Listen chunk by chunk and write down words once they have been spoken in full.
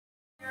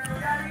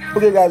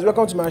Okay guys,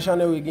 welcome to my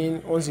channel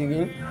again, once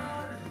again.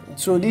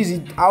 So this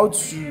is how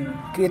to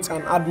create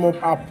an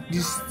Admob app.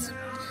 This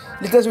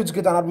latest way to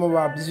create an Admob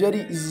app is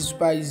very easy,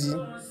 super easy.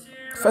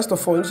 First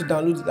of all, you need to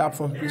download the app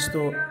from Play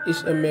Store.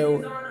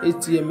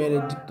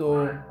 HTML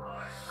editor.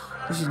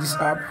 This is this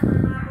app.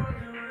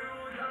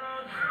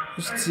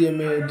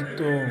 HTML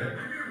editor.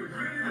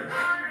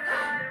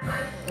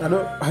 I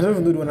don't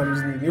even know the one I'm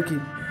using. Okay,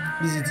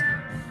 this is it.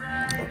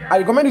 I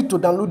recommend you to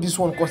download this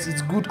one because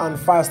it's good and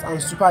fast and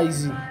super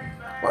easy.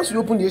 Once you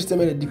open the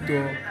HTML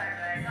editor,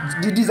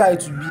 this is how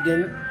it will be.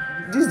 Then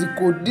this is the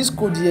code. This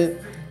code here,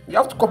 you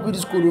have to copy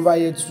this code over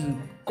here to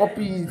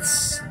copy it.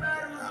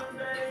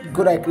 The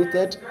code I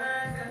created.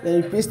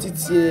 Then you paste it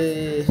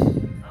here.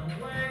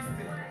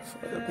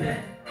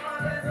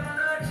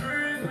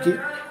 Okay.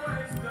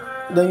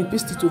 Then you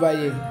paste it over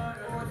here.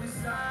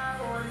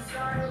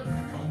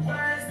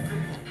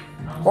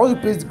 Once you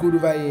paste the code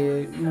over here,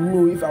 you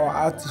know if our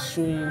art is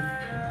showing.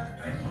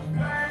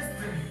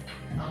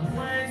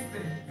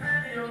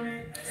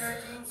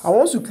 And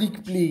once you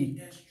click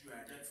play,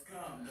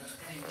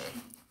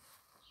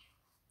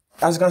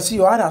 as you can see,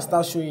 your ad has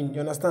started showing.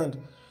 You understand?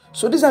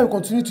 So this is how you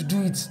continue to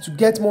do it to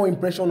get more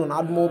impression on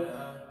Admob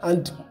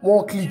and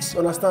more clicks. You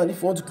understand? If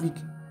you want to click,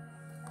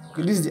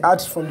 okay, this is the ad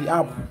from the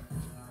app.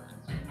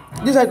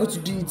 This is how you go to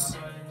do it.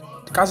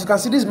 As you can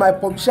see, this is my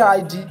publisher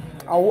ID.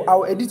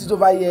 I'll edit it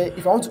over here.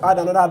 If I want to add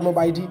another Admob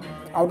ID,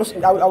 I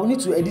will need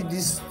to edit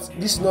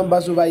these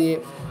numbers over here.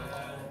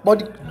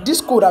 But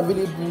this code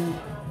available.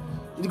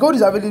 The code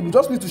is available. You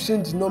just need to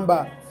change the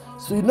number.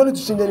 So you don't need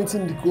to change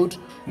anything in the code.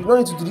 You don't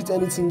need to delete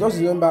anything. Just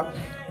the number.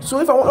 So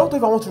if I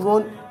want to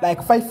run like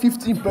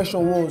 550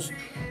 impression once,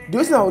 the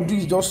only thing I will do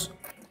is just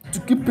to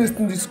keep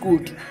pasting this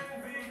code.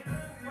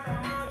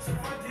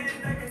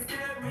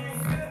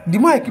 The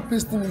more I keep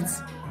pasting it,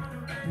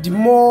 the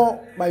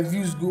more my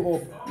views go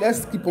up.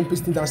 Let's keep on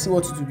pasting it and see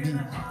what it will be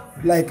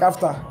like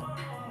after.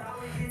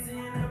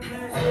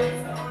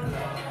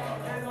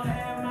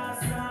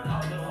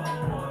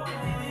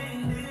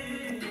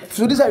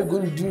 So this is how you're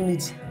going to do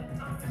it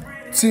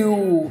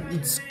till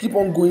it's keep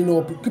on going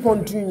up. You keep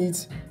on doing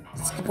it,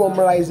 keep on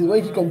rising.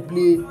 When you keep on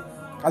play,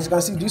 as you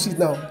can see, this is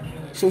now.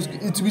 So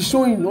it will be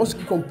showing. Once you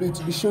keep on play, it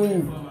will be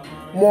showing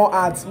more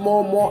ads,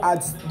 more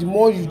ads. The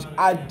more you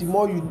add, the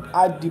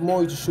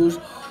more it shows.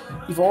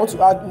 If I want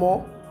to add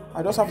more,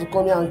 I just have to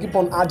come here and keep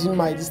on adding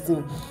this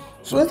thing.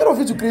 So instead of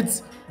you to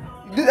create,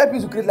 this help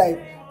you to create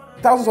like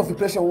thousands of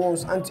impressions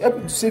once, and help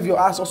you to save your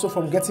ass also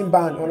from getting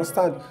banned. You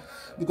understand?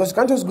 Because you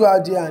can't just go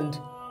out there and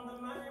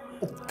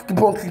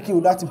keep on clicking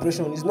with that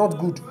impression. It's not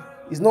good.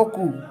 It's not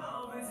cool.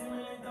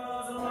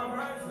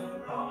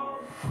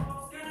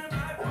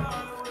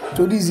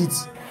 So this is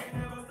it.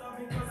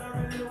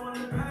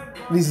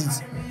 This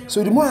is it.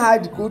 So the more I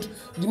add the code,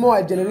 the more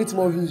I generate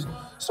more views.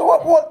 So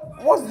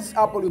what's this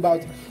app all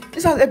about?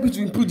 This has helped you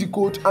to improve the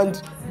code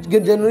and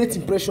generate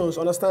impressions.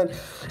 Understand?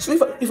 So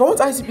if I want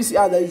ICPC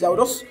ads, I will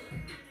just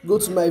go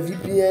to my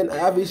VPN. I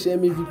have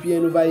HMA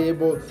VPN over here,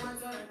 but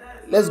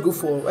let's go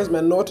for, where's my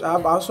node? I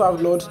also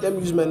have node. Let me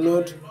use my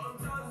node.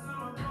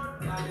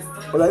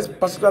 But this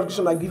particular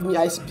application that give me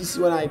ICPC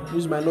when I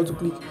use my node to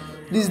click.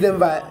 This is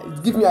them,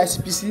 it give me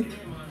ICPC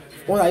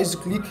when I use to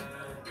click.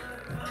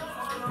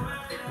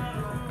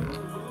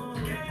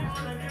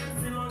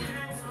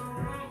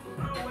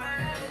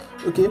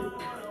 Okay,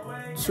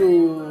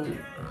 so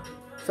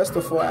first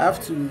of all, I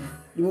have to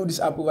remove this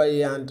app over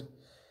here and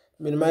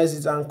minimize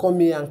it and come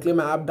here and clear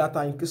my app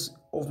data in case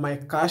of my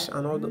cache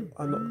and all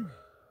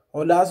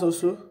others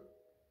also.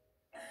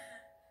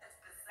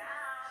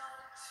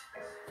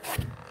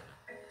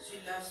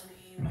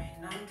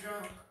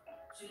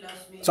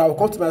 So I will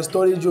come to my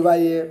storage over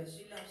here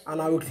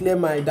and I will clear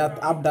my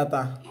app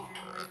data.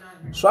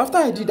 So after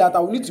I did that, I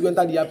will need to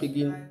enter the app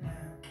again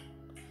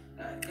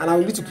and I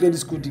will need to clear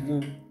this code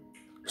again.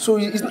 So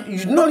you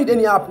do not need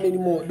any app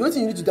anymore. The only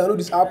thing you need to download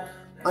this app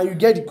and you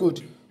get the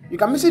code. You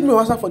can message me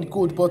on WhatsApp for the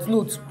code, but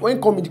note,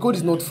 when coming, the code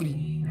is not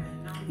free.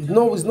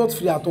 It's not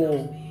free at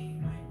all.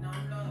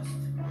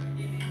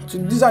 So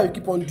this is how you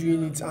keep on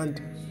doing it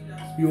and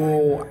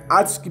your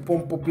ads keep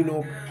on popping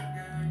up.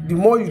 The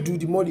more you do,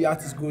 the more the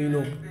art is going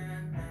up.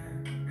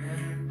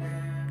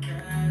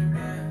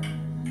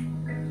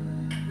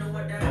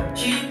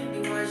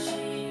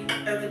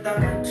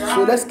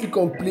 So let's click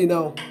on play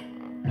now.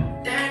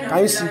 Can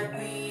you see?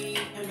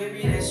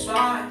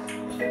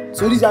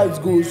 So this is how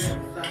it goes.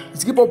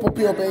 It keep on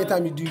popping up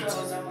anytime you do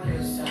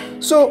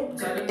it. So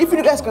if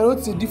you guys can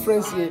notice a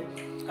difference here,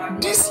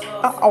 this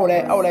how would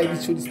I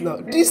show this now?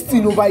 This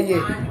thing over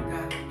here,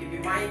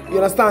 you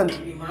understand?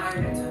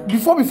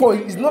 Before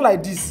it's not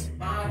like this.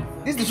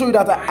 This to show you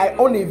that I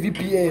own a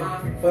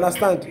VPN. You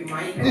understand?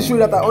 This show you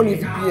that I own a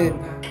VPN.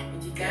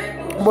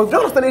 But if you don't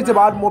understand anything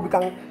about Admob, you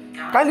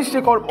can kindly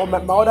check out on my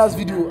other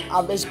video.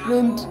 I've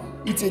explained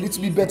it a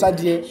little bit better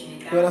there.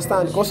 You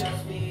understand? Because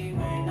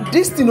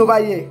this thing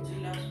over here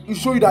will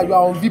show you that you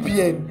are on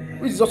VPN,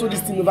 which is also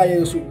this thing over here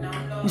also.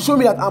 You show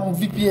me that I'm on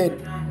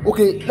VPN.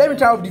 Okay, let me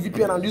try out the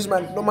VPN and use my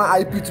normal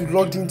IP to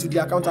log into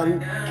the account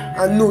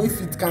and know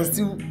if it can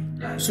still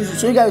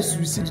So you guys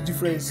will see the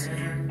difference.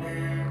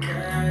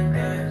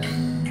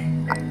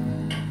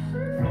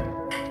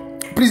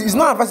 Please, it's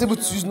not advisable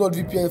to use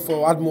NordVPN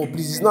for Admob.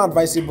 Please, it's not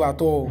advisable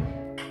at all.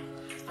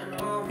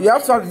 You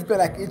have to have VPN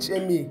like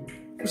HMA,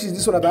 which is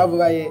this one that I have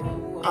over here.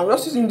 I'm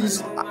just using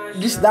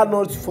that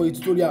node for a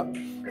tutorial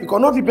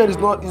because NordVPN is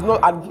not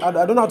I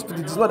don't know how to put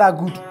it. It's not that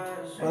good.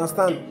 You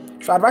understand?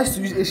 So I advise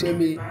you to use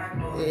HMA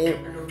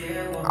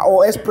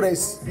or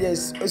Express.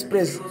 Yes,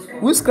 Express.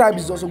 Scribe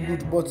is also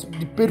good, but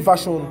the paid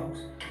version.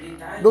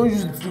 Don't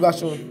use the free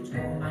version.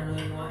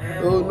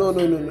 Oh no.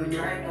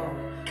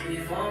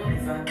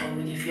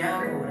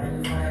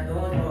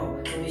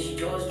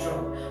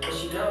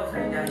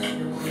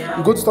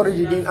 You go to storage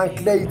again and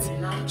clear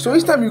it. So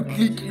each time you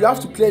click, you have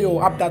to clear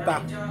your app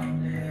data.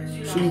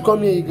 So you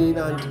come here again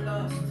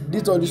and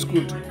delete all this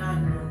code.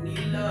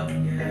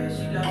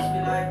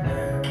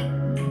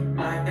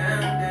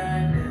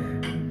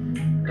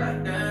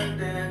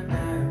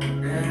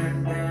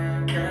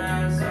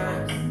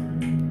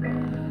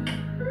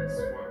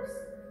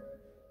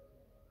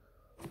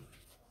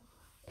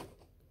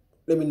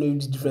 Let me know if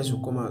this difference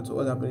will come out.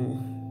 What's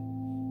happening?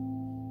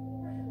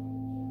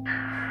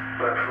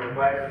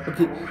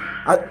 Okay.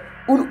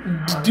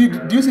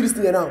 Do you see this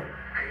thing here now?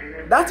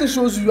 That thing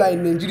shows you are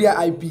in Nigeria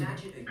IP.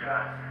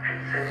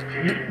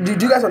 Do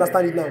you guys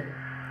understand it now?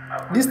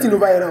 This thing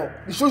over here now,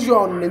 it shows you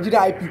are on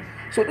Nigeria IP.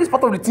 So this is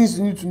part of the things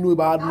you need to know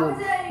about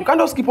Admob. You can't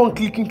just keep on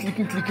clicking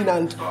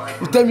and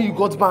you tell me you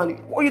got banned.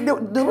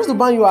 They must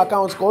ban your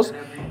account because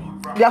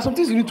there are some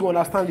things you need to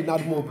understand in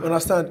Admob.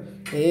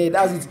 Understand? Hey,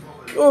 that's it.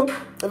 So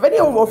if any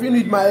of you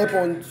need my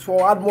help for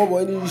Admob or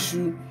any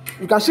issue,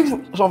 you can see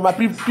some of my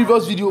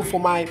previous video for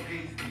my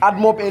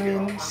Admob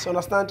earnings.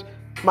 Understand?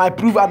 My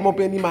proof Admob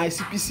earning, my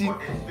CPC.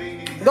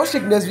 Don't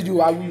check next video.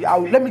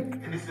 Let me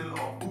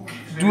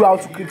do how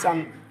to create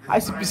an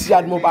ICPC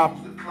Admob app.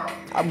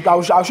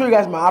 I'll show you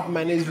guys my app in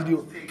my next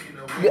video.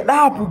 That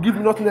app will give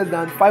me nothing less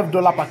than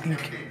 $5 per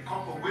click.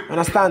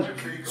 Understand?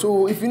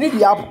 So if you need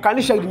the app,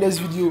 kindly check the next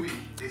video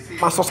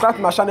and subscribe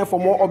to my channel for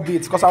more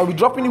updates because I'll be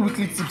dropping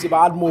weekly tips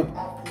about Admob.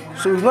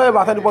 So it's not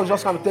about anybody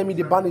just come to tell me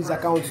they ban his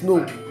account.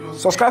 No.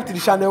 Subscribe to the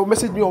channel,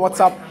 message me on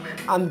WhatsApp,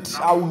 and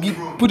I will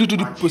put it to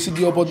the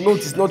procedure. But no,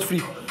 it's not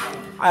free.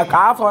 I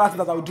have other things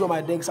that I will do on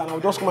my decks, and I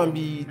will just come and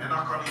be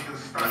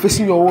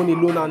facing your own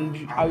alone,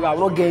 and I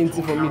will not get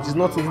anything from it. It's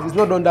not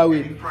done that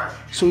way.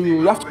 So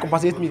you have to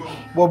compensate me.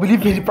 But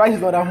believe me, the price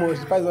is not that much.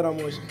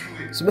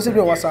 So message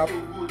me on WhatsApp.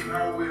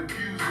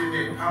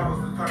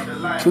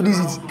 So this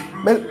is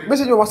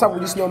message me on WhatsApp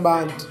with this number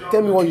and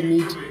tell me what you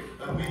need.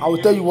 I will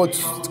tell you what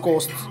it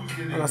costs.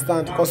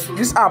 Understand? Because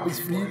this app is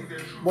free,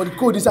 but the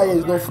code inside here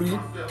is not free,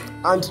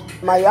 and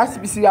my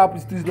ICPC app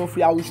is not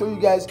free. I will show you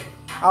guys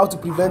how to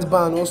prevent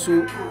ban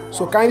also.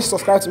 So kindly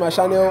subscribe to my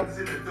channel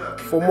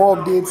for more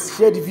updates.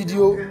 Share the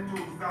video,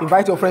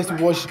 invite your friends to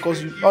watch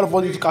because all of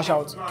us need to cash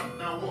out.